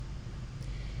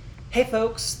Hey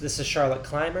folks, this is Charlotte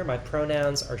Clymer. My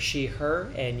pronouns are she, her,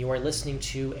 and you are listening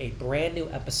to a brand new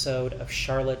episode of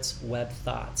Charlotte's Web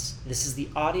Thoughts. This is the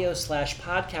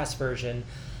audio/podcast version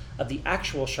of the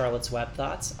actual Charlotte's Web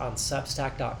Thoughts on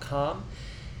Substack.com.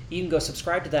 You can go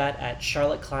subscribe to that at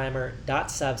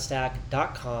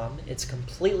charlotteclymer.substack.com. It's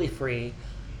completely free.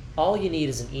 All you need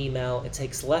is an email. It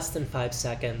takes less than 5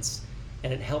 seconds,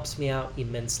 and it helps me out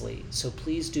immensely. So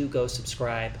please do go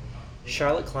subscribe.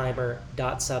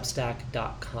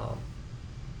 charlotteclymer.substack.com.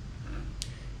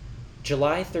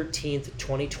 July 13th,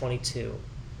 2022.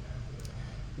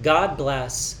 God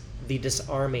bless the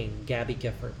disarming Gabby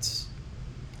Giffords.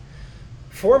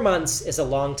 4 months is a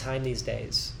long time these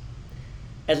days.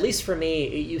 At least for me,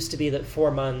 it used to be that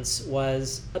 4 months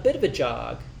was a bit of a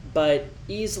jog, but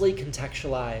easily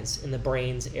contextualized in the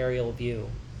brain's aerial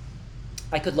view.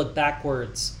 I could look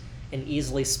backwards and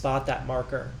easily spot that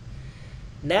marker.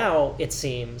 Now, it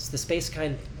seems, the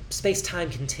space-time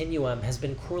continuum has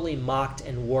been cruelly mocked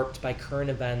and warped by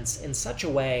current events in such a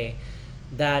way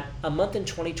that a month in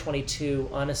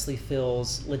 2022 honestly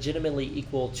feels legitimately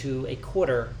equal to a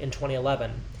quarter in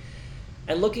 2011.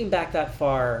 And looking back that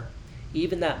far,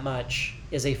 even that much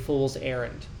is a fool's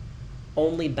errand,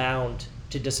 only bound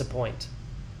to disappoint.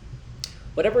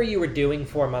 Whatever you were doing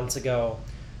 4 months ago,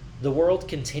 the world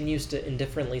continues to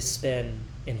indifferently spin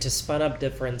into spun-up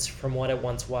difference from what it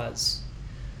once was.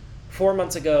 4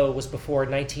 months ago was before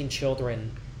 19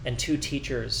 children and 2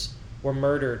 teachers were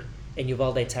murdered in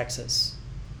Uvalde, Texas.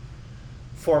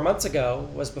 4 months ago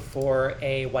was before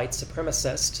a white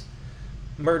supremacist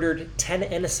murdered 10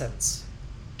 innocents,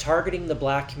 targeting the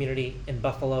black community in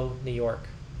Buffalo, New York.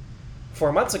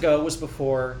 4 months ago was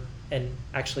before, and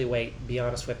actually wait, be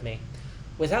honest with me,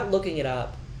 without looking it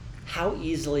up, how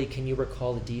easily can you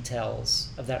recall the details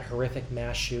of that horrific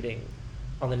mass shooting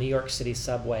on the New York City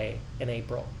subway in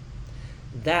April?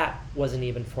 That wasn't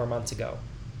even 4 months ago.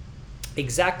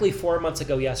 Exactly 4 months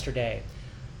ago yesterday,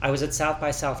 I was at South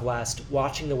by Southwest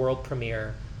watching the world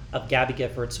premiere of Gabby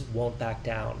Giffords Won't Back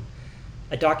Down,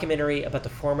 a documentary about the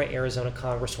former Arizona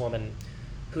congresswoman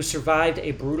who survived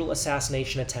a brutal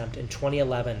assassination attempt in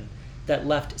 2011 that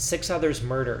left 6 others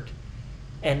murdered,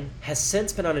 and has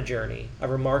since been on a journey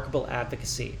of remarkable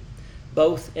advocacy,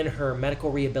 both in her medical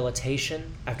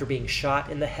rehabilitation after being shot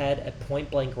in the head at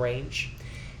point-blank range,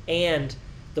 and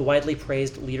the widely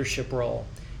praised leadership role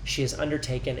she has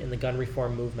undertaken in the gun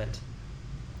reform movement.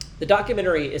 The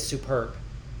documentary is superb,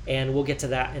 and we'll get to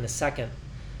that in a second,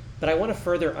 but I want to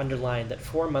further underline that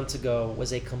 4 months ago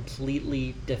was a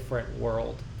completely different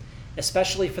world,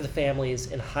 especially for the families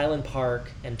in Highland Park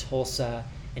and Tulsa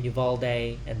and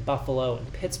Uvalde and Buffalo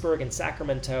and Pittsburgh and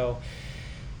Sacramento,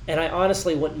 and I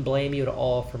honestly wouldn't blame you at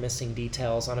all for missing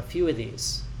details on a few of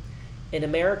these. In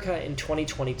America in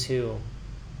 2022,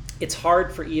 it's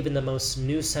hard for even the most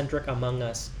news-centric among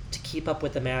us to keep up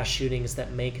with the mass shootings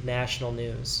that make national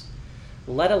news,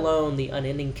 let alone the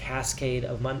unending cascade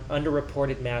of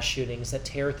underreported mass shootings that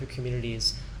tear through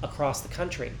communities across the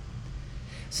country.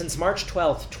 Since March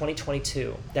 12th,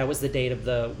 2022, that was the date of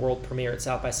the world premiere at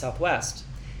South by Southwest,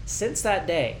 since that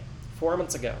day, 4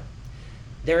 months ago,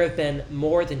 there have been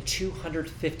more than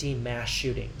 250 mass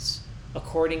shootings,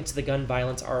 according to the Gun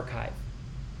Violence Archive.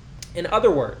 In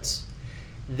other words,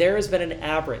 there has been an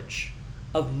average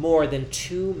of more than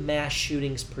 2 mass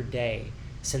shootings per day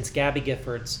since Gabby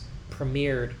Giffords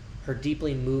premiered her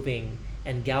deeply moving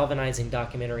and galvanizing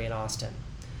documentary in Austin.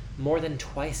 More than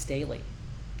twice daily.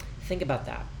 Think about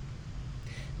that.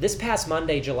 This past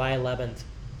Monday, July 11th,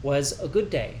 was a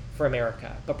good day for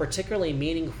America, but particularly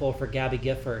meaningful for Gabby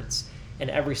Giffords and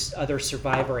every other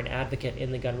survivor and advocate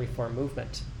in the gun reform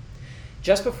movement.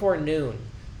 Just before noon,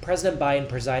 President Biden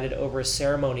presided over a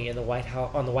ceremony in the White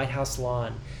House, on the White House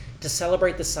lawn to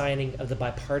celebrate the signing of the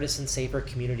Bipartisan Safer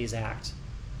Communities Act,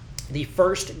 the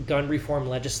first gun reform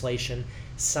legislation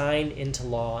signed into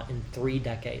law in 3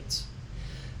 decades.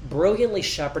 Brilliantly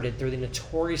shepherded through the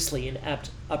notoriously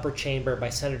inept upper chamber by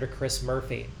Senator Chris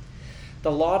Murphy,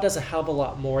 the law does a hell of a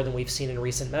lot more than we've seen in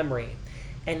recent memory,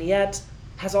 and yet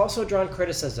has also drawn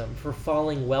criticism for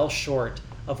falling well short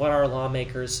of what our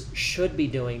lawmakers should be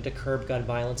doing to curb gun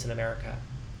violence in America.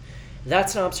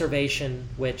 That's an observation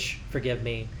which, forgive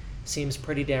me, seems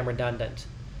pretty damn redundant.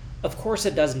 Of course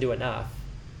it doesn't do enough.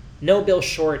 No bill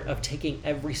short of taking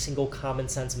every single common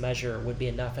sense measure would be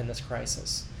enough in this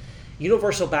crisis.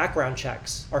 Universal background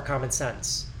checks are common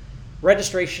sense.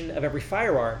 Registration of every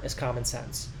firearm is common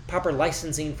sense. Proper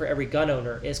licensing for every gun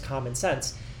owner is common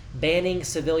sense. Banning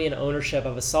civilian ownership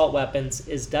of assault weapons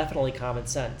is definitely common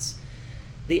sense.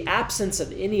 The absence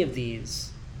of any of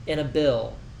these in a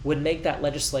bill would make that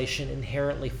legislation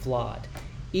inherently flawed,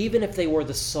 even if they were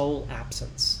the sole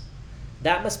absence.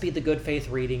 That must be the good faith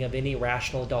reading of any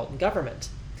rational adult in government.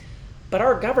 But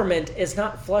our government is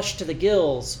not flushed to the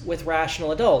gills with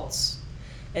rational adults.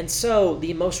 And so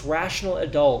the most rational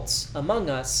adults among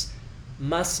us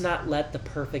must not let the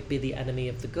perfect be the enemy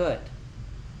of the good.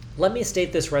 Let me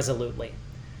state this resolutely.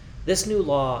 This new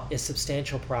law is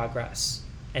substantial progress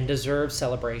and deserves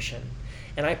celebration,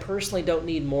 and I personally don't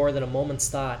need more than a moment's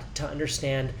thought to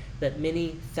understand that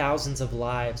many thousands of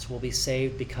lives will be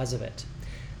saved because of it.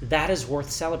 That is worth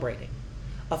celebrating.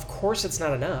 Of course it's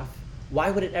not enough.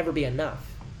 Why would it ever be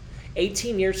enough?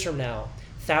 18 years from now,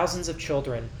 thousands of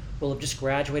children will have just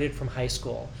graduated from high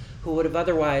school who would have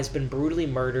otherwise been brutally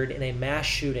murdered in a mass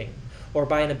shooting, or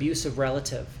by an abusive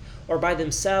relative, or by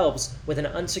themselves with an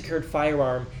unsecured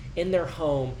firearm in their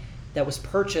home that was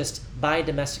purchased by a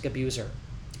domestic abuser.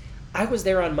 I was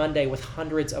there on Monday with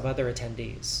hundreds of other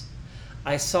attendees.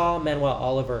 I saw Manuel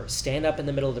Oliver stand up in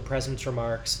the middle of the president's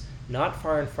remarks, not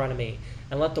far in front of me,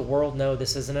 and let the world know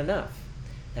this isn't enough.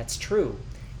 That's true.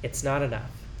 It's not enough.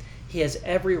 He has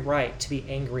every right to be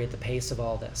angry at the pace of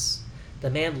all this. The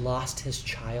man lost his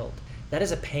child. That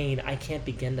is a pain I can't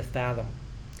begin to fathom.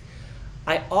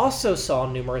 I also saw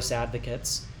numerous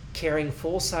advocates carrying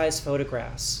full-size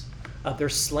photographs of their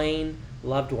slain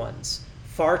loved ones,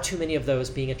 far too many of those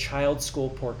being a child's school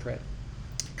portrait,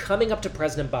 coming up to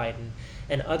President Biden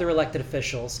and other elected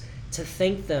officials to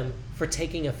thank them for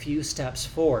taking a few steps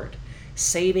forward,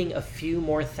 saving a few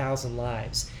more thousand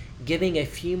lives, giving a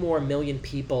few more million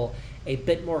people a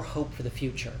bit more hope for the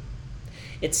future.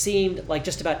 It seemed like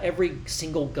just about every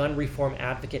single gun reform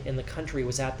advocate in the country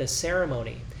was at this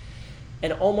ceremony,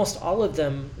 and almost all of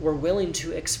them were willing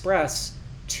to express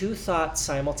two thoughts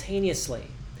simultaneously: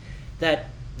 that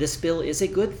this bill is a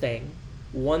good thing,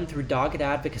 won through dogged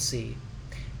advocacy,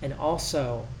 and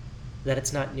also that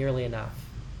it's not nearly enough.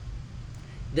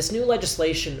 This new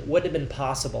legislation wouldn't have been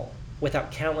possible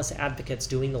without countless advocates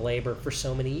doing the labor for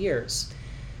so many years.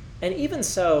 And even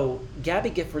so,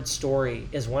 Gabby Gifford's story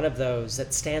is one of those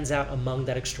that stands out among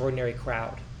that extraordinary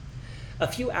crowd. A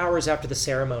few hours after the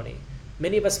ceremony,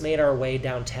 many of us made our way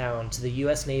downtown to the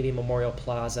U.S. Navy Memorial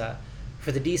Plaza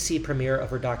for the D.C. premiere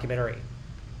of her documentary.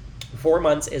 4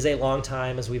 months is a long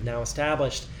time, as we've now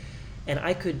established, and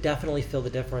I could definitely feel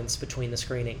the difference between the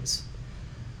screenings.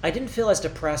 I didn't feel as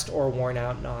depressed or worn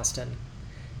out in Austin.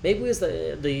 Maybe it was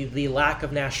the lack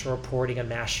of national reporting on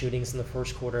mass shootings in the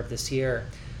first quarter of this year,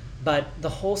 but the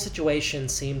whole situation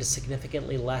seemed to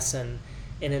significantly lessen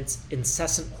in its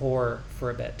incessant horror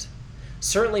for a bit.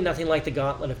 Certainly nothing like the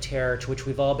gauntlet of terror to which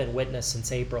we've all been witness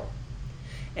since April.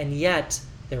 And yet,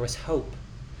 there was hope.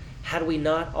 Had we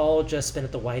not all just been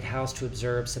at the White House to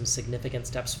observe some significant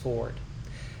steps forward?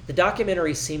 The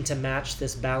documentary seemed to match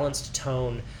this balanced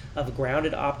tone of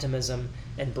grounded optimism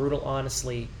and brutal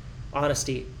honesty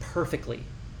perfectly,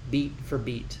 beat for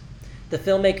beat. The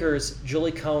filmmakers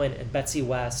Julie Cohen and Betsy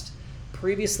West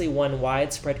previously won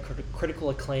widespread critical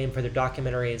acclaim for their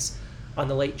documentaries on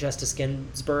the late Justice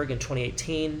Ginsburg in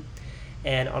 2018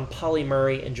 and on Pauli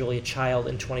Murray and Julia Child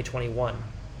in 2021.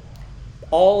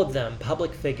 All of them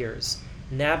public figures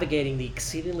navigating the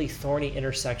exceedingly thorny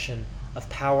intersection of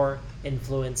power,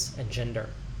 influence, and gender.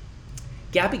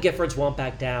 Gabby Giffords Won't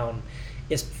Back Down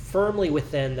is firmly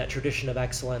within that tradition of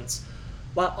excellence,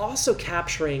 while also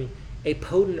capturing a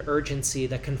potent urgency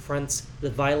that confronts the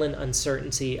violent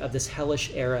uncertainty of this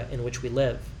hellish era in which we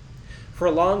live. For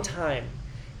a long time,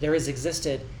 there has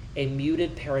existed a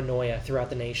muted paranoia throughout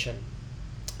the nation,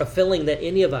 a feeling that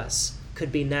any of us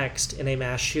could be next in a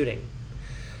mass shooting.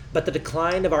 But the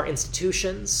decline of our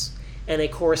institutions and a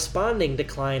corresponding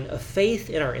decline of faith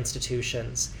in our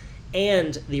institutions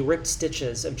and the ripped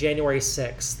stitches of January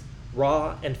 6th,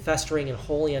 raw and festering and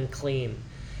wholly unclean,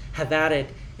 have added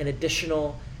an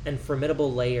additional and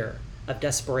formidable layer of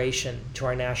desperation to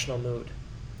our national mood.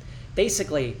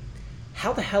 Basically,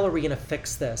 how the hell are we going to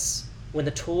fix this when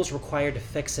the tools required to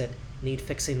fix it need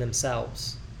fixing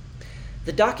themselves?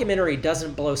 The documentary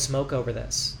doesn't blow smoke over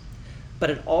this, but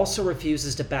it also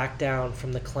refuses to back down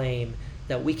from the claim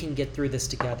that we can get through this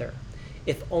together,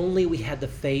 if only we had the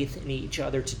faith in each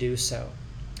other to do so.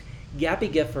 Gabby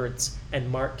Giffords and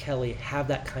Mark Kelly have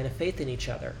that kind of faith in each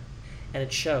other, and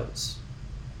it shows.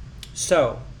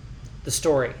 So, the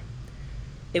story.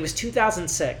 It was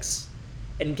 2006,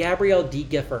 and Gabrielle D.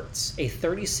 Giffords, a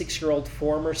 36-year-old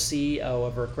former CEO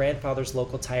of her grandfather's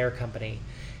local tire company,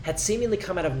 had seemingly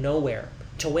come out of nowhere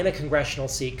to win a congressional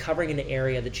seat covering an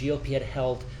area the GOP had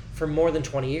held for more than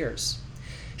 20 years.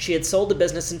 She had sold the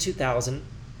business in 2000,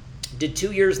 did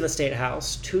 2 years in the State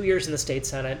House, 2 years in the State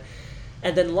Senate,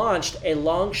 and then launched a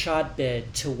long-shot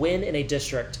bid to win in a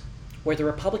district where the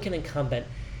Republican incumbent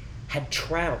had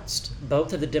trounced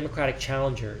both of the Democratic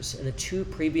challengers in the two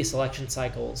previous election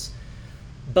cycles,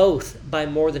 both by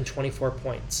more than 24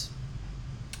 points.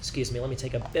 Excuse me, let me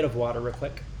take a bit of water real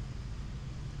quick.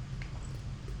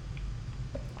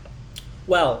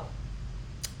 Well,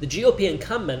 the GOP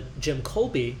incumbent, Jim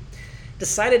Colby,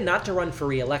 decided not to run for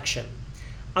re-election.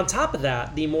 On top of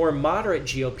that, the more moderate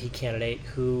GOP candidate,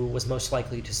 who was most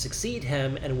likely to succeed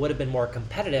him and would have been more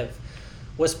competitive,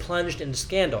 was plunged into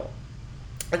scandal.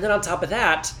 And then on top of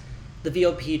that, the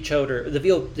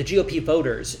GOP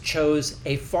voters chose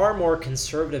a far more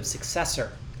conservative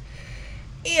successor.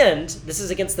 And this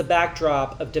is against the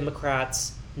backdrop of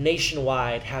Democrats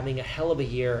nationwide having a hell of a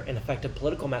year in effective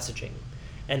political messaging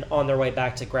and on their way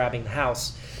back to grabbing the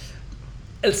House.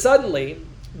 And suddenly,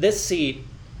 this seat,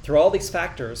 through all these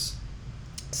factors,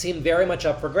 seemed very much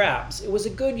up for grabs. It was a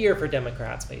good year for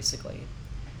Democrats, basically.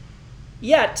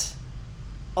 Yet,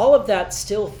 all of that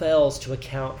still fails to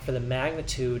account for the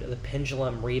magnitude of the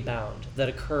pendulum rebound that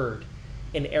occurred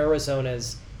in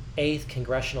Arizona's 8th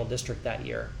congressional district that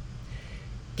year.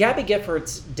 Gabby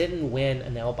Giffords didn't win a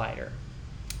nail-biter.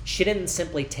 She didn't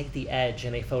simply take the edge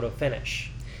in a photo finish.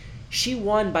 She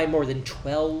won by more than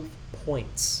 12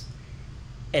 points.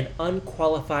 An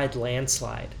unqualified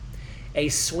landslide. A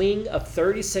swing of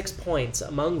 36 points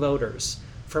among voters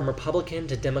from Republican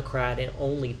to Democrat in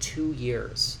only 2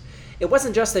 years. It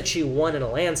wasn't just that she won in a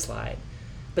landslide,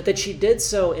 but that she did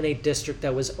so in a district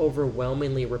that was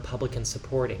overwhelmingly Republican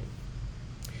supporting.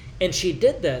 And she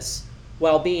did this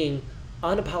while being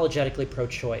unapologetically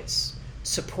pro-choice,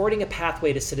 supporting a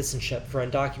pathway to citizenship for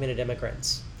undocumented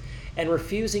immigrants, and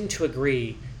refusing to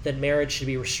agree that marriage should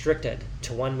be restricted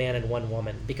to one man and one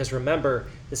woman. Because remember,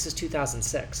 this is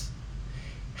 2006.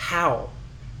 How?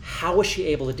 How was she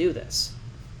able to do this?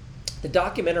 The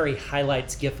documentary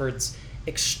highlights Giffords'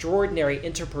 extraordinary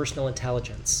interpersonal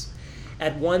intelligence,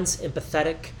 at once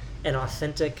empathetic and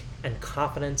authentic and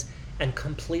confident and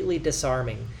completely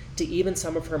disarming to even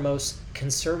some of her most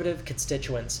conservative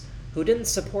constituents who didn't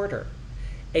support her.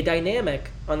 A dynamic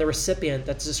on the recipient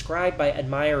that's described by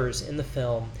admirers in the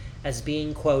film as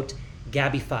being, quote,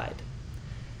 Gabbified.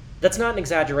 That's not an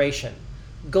exaggeration.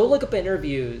 Go look up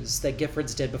interviews that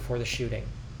Giffords did before the shooting.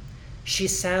 She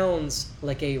sounds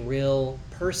like a real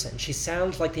person. She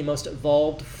sounds like the most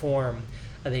evolved form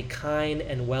of a kind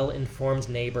and well-informed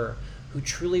neighbor who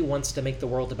truly wants to make the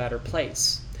world a better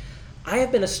place. I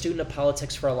have been a student of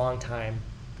politics for a long time,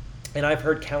 and I've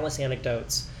heard countless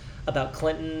anecdotes about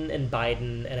Clinton and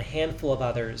Biden and a handful of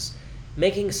others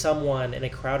making someone in a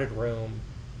crowded room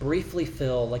briefly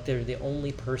feel like they're the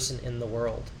only person in the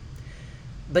world.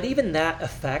 But even that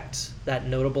effect, that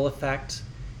notable effect,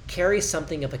 carries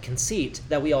something of a conceit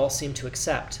that we all seem to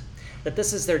accept, that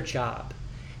this is their job,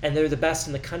 and they're the best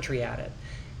in the country at it.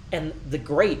 And the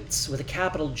greats, with a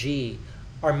capital G,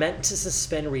 are meant to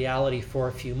suspend reality for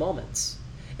a few moments.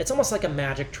 It's almost like a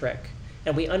magic trick,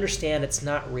 and we understand it's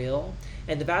not real,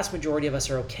 and the vast majority of us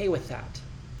are okay with that.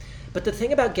 But the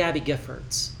thing about Gabby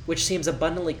Giffords, which seems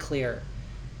abundantly clear,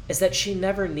 is that she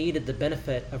never needed the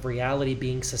benefit of reality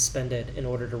being suspended in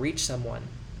order to reach someone.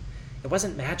 It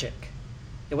wasn't magic.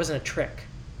 It wasn't a trick.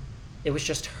 It was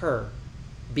just her,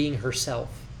 being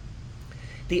herself.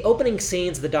 The opening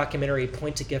scenes of the documentary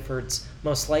point to Giffords'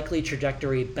 most likely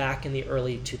trajectory back in the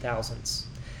early 2000s.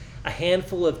 A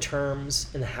handful of terms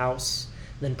in the House,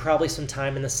 then probably some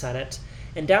time in the Senate,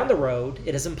 and down the road,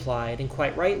 it is implied, and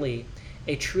quite rightly,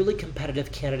 a truly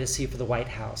competitive candidacy for the White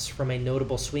House from a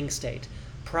notable swing state,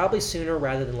 probably sooner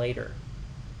rather than later.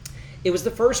 It was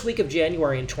the first week of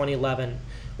January in 2011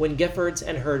 when Giffords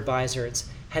and her advisors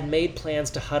had made plans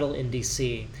to huddle in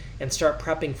D.C. and start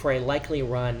prepping for a likely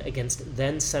run against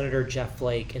then-Senator Jeff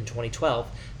Flake in 2012.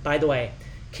 By the way,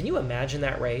 can you imagine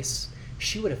that race?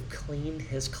 She would have cleaned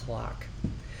his clock.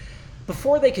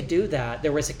 Before they could do that,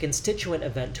 there was a constituent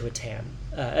event to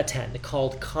attend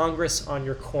called Congress on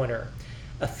Your Corner,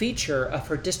 a feature of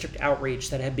her district outreach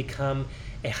that had become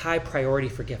a high priority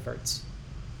for Giffords.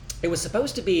 It was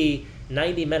supposed to be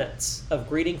 90 minutes of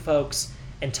greeting folks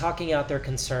and talking out their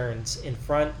concerns in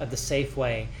front of the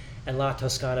Safeway and La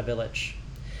Toscana Village.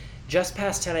 Just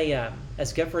past 10 a.m.,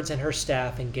 as Giffords and her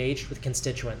staff engaged with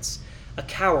constituents, a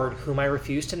coward whom I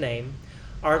refuse to name,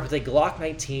 armed with a Glock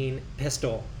 19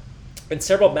 pistol and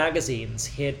several magazines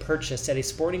he had purchased at a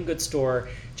sporting goods store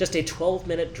just a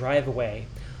 12-minute drive away,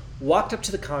 walked up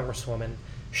to the Congresswoman,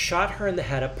 shot her in the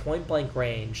head at point-blank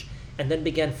range, and then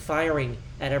began firing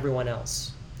at everyone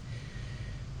else.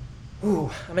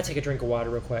 Ooh, I'm going to take a drink of water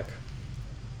real quick.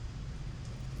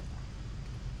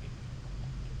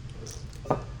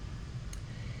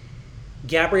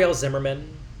 Gabrielle Zimmerman,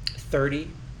 30,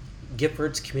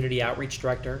 Giffords Community Outreach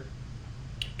Director,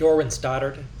 Dorwin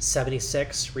Stoddard,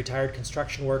 76, retired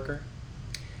construction worker.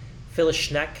 Phyllis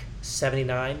Schneck,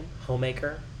 79,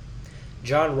 homemaker.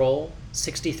 John Roll,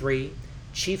 63,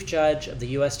 Chief Judge of the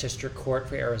U.S. District Court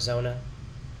for Arizona.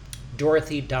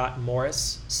 Dorothy Dot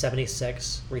Morris,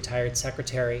 76, retired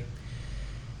secretary.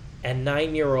 And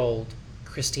 9-year-old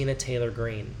Christina Taylor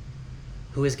Greene,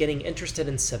 who is getting interested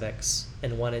in civics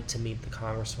and wanted to meet the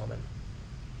Congresswoman.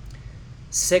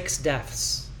 6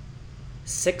 deaths,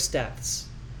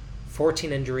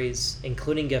 14 injuries,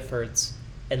 including Giffords,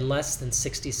 in less than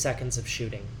 60 seconds of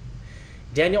shooting.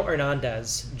 Daniel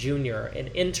Hernandez, Jr., an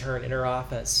intern in her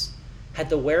office, had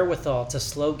the wherewithal to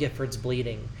slow Giffords'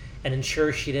 bleeding and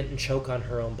ensure she didn't choke on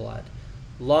her own blood,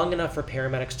 long enough for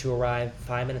paramedics to arrive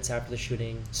 5 minutes after the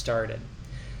shooting started.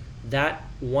 That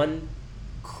one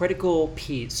critical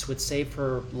piece would save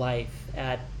her life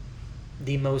at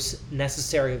the most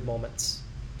necessary of moments.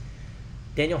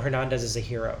 Daniel Hernandez is a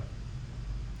hero.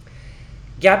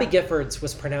 Gabby Giffords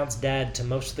was pronounced dead to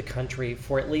most of the country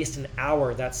for at least an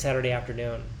hour that Saturday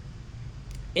afternoon.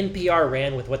 NPR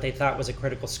ran with what they thought was a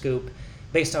critical scoop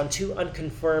based on 2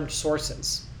 unconfirmed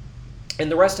sources,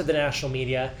 and the rest of the national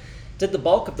media did the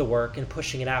bulk of the work in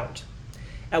pushing it out.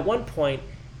 At one point,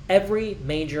 every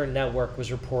major network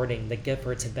was reporting that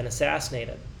Giffords had been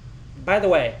assassinated. By the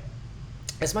way,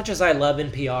 as much as I love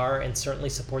NPR and certainly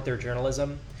support their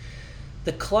journalism,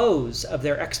 the close of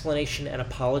their explanation and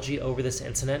apology over this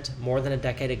incident more than a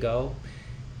decade ago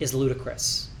is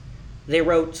ludicrous. They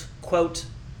wrote, quote,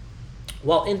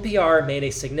 "While NPR made a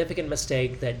significant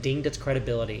mistake that dinged its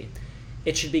credibility,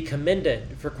 it should be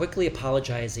commended for quickly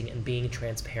apologizing and being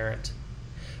transparent.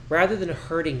 Rather than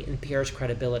hurting NPR's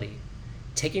credibility,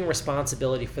 taking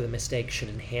responsibility for the mistake should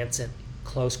enhance it,"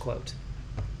 close quote.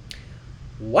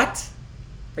 What?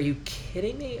 Are you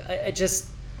kidding me?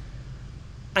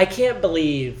 I can't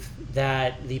believe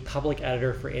that the public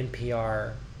editor for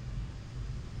NPR,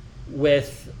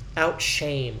 without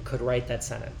shame, could write that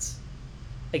sentence.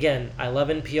 Again, I love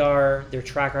NPR. Their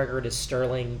track record is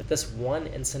sterling, but this one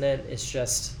incident is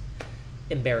just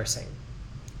embarrassing.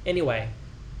 Anyway,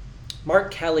 Mark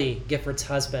Kelly, Giffords'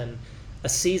 husband, a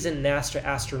seasoned NASA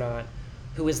astronaut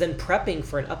who was then prepping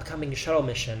for an upcoming shuttle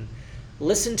mission,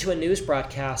 listened to a news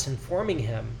broadcast informing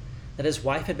him that his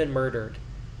wife had been murdered,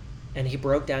 and he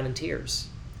broke down in tears.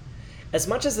 As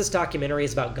much as this documentary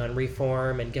is about gun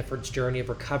reform and Giffords' journey of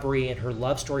recovery and her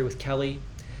love story with Kelly,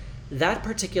 that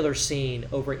particular scene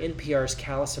over NPR's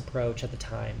callous approach at the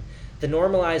time, the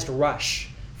normalized rush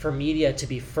for media to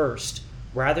be first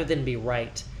rather than be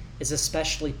right, is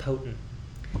especially potent.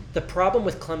 The problem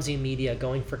with clumsy media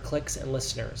going for clicks and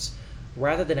listeners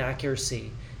rather than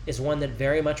accuracy is one that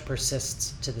very much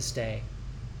persists to this day.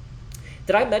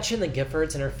 Did I mention that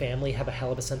Giffords and her family have a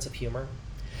hell of a sense of humor?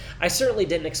 I certainly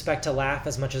didn't expect to laugh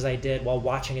as much as I did while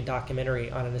watching a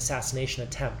documentary on an assassination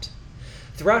attempt.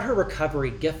 Throughout her recovery,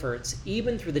 Giffords,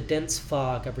 even through the dense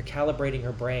fog of recalibrating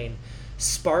her brain,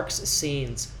 sparks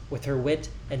scenes with her wit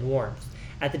and warmth.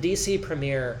 At the DC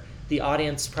premiere, the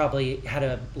audience probably had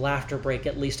a laughter break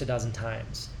at least a dozen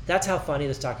times. That's how funny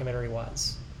this documentary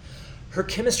was. Her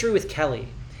chemistry with Kelly,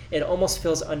 it almost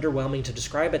feels underwhelming to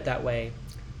describe it that way,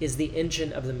 is the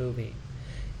engine of the movie.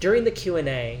 During the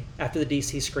Q&A after the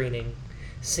DC screening,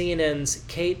 CNN's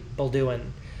Kate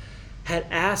Bolduan had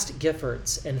asked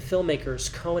Giffords and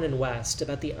filmmakers Cohen and West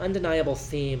about the undeniable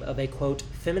theme of a, quote,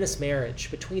 feminist marriage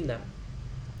between them,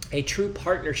 a true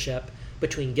partnership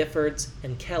between Giffords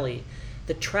and Kelly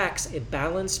that tracks a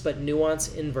balanced but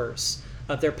nuanced inverse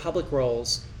of their public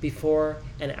roles before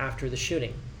and after the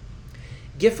shooting.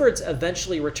 Giffords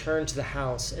eventually returned to the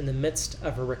house in the midst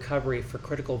of her recovery for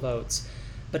critical votes,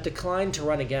 but declined to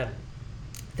run again,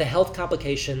 the health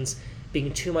complications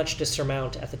being too much to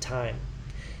surmount at the time.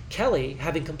 Kelly,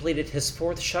 having completed his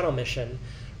 4th shuttle mission,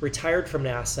 retired from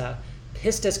NASA,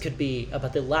 pissed as could be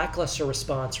about the lackluster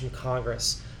response from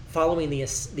Congress following the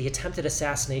attempted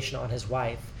assassination on his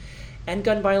wife, and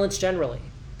gun violence generally,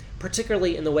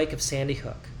 particularly in the wake of Sandy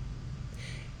Hook.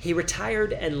 He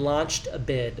retired and launched a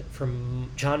bid for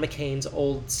John McCain's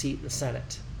old seat in the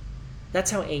Senate. That's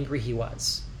how angry he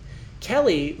was.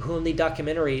 Kelly, whom the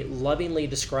documentary lovingly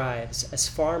describes as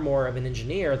far more of an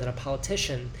engineer than a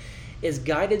politician, is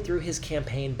guided through his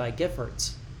campaign by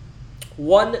Giffords.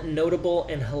 One notable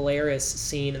and hilarious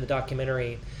scene in the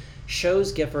documentary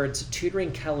shows Giffords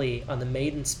tutoring Kelly on the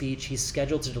maiden speech he's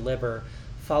scheduled to deliver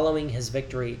following his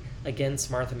victory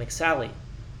against Martha McSally.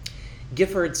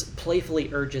 Giffords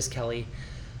playfully urges Kelly,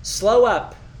 slow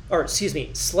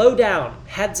down,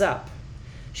 heads up.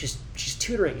 She's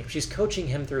tutoring him, she's coaching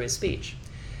him through his speech.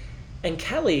 And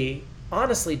Kelly,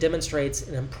 honestly demonstrates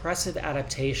an impressive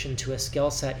adaptation to a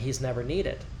skill set he's never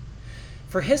needed.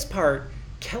 For his part,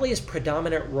 Kelly's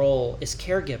predominant role is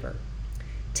caregiver,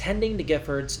 tending to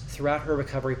Giffords throughout her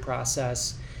recovery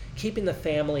process, keeping the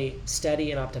family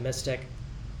steady and optimistic,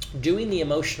 doing the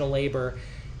emotional labor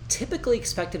typically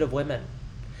expected of women,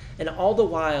 and all the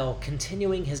while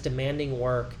continuing his demanding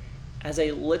work as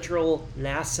a literal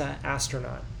NASA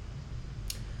astronaut.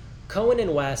 Cohen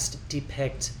and West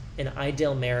depict an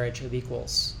ideal marriage of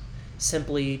equals,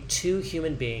 simply two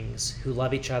human beings who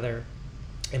love each other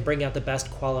and bring out the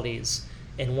best qualities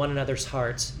in one another's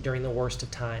hearts during the worst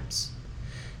of times.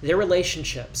 Their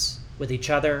relationships with each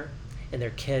other and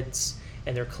their kids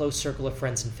and their close circle of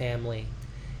friends and family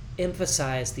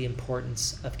emphasize the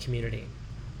importance of community.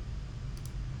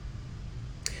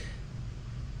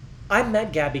 I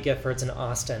met Gabby Giffords in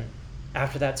Austin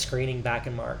after that screening back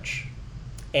in March,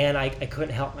 and I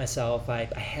couldn't help myself. I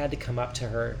had to come up to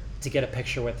her to get a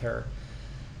picture with her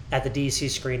at the DC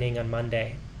screening on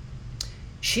Monday.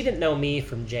 She didn't know me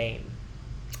from Jane.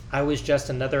 I was just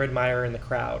another admirer in the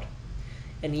crowd.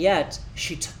 And yet,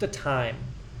 she took the time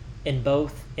in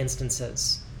both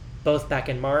instances, both back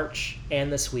in March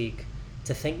and this week,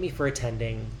 to thank me for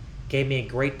attending, gave me a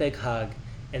great big hug,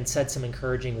 and said some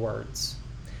encouraging words.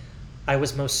 I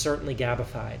was most certainly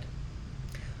Gabified.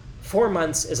 4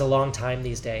 months is a long time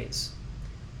these days,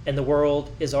 and the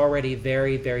world is already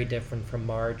very, very different from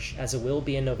March, as it will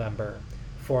be in November,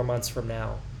 4 months from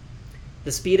now.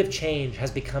 The speed of change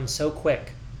has become so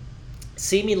quick,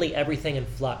 seemingly everything in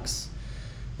flux,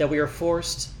 that we are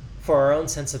forced, for our own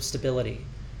sense of stability,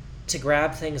 to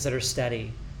grab things that are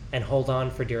steady and hold on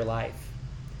for dear life.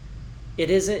 It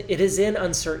is in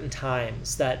uncertain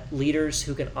times that leaders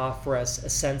who can offer us a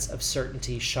sense of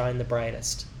certainty shine the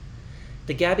brightest.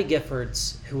 The Gabby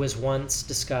Giffords, who was once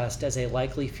discussed as a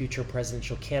likely future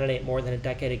presidential candidate more than a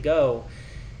decade ago,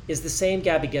 is the same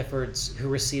Gabby Giffords who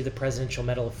received the Presidential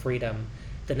Medal of Freedom,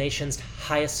 the nation's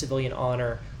highest civilian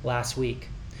honor, last week.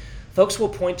 Folks will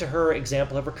point to her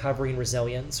example of recovery and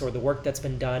resilience, or the work that's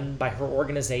been done by her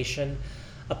organization,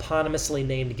 eponymously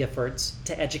named Giffords,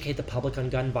 to educate the public on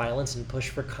gun violence and push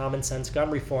for common sense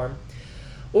gun reform,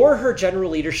 or her general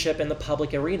leadership in the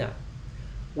public arena,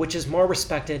 which is more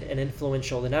respected and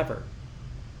influential than ever.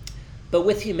 But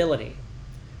with humility,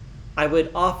 I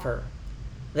would offer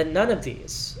that none of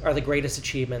these are the greatest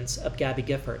achievements of Gabby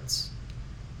Giffords.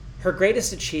 Her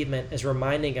greatest achievement is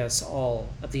reminding us all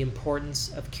of the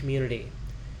importance of community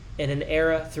in an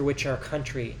era through which our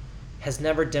country has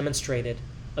never demonstrated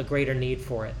a greater need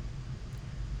for it.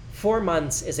 4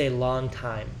 months is a long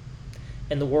time,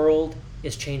 and the world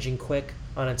is changing quick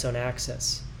on its own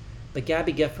axis. But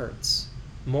Gabby Giffords,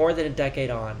 more than a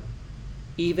decade on,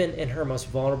 even in her most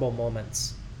vulnerable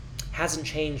moments, hasn't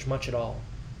changed much at all.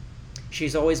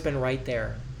 She's always been right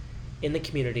there, in the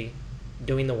community,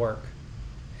 doing the work.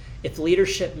 If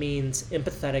leadership means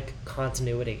empathetic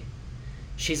continuity,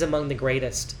 she's among the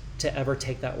greatest to ever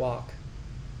take that walk.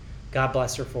 God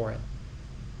bless her for it.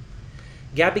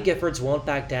 Gabby Giffords Won't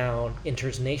Back Down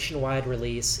enters nationwide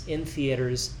release in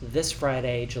theaters this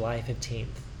Friday, July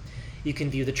 15th. You can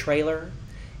view the trailer,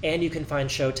 and you can find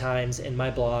showtimes in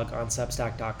my blog on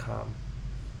Substack.com.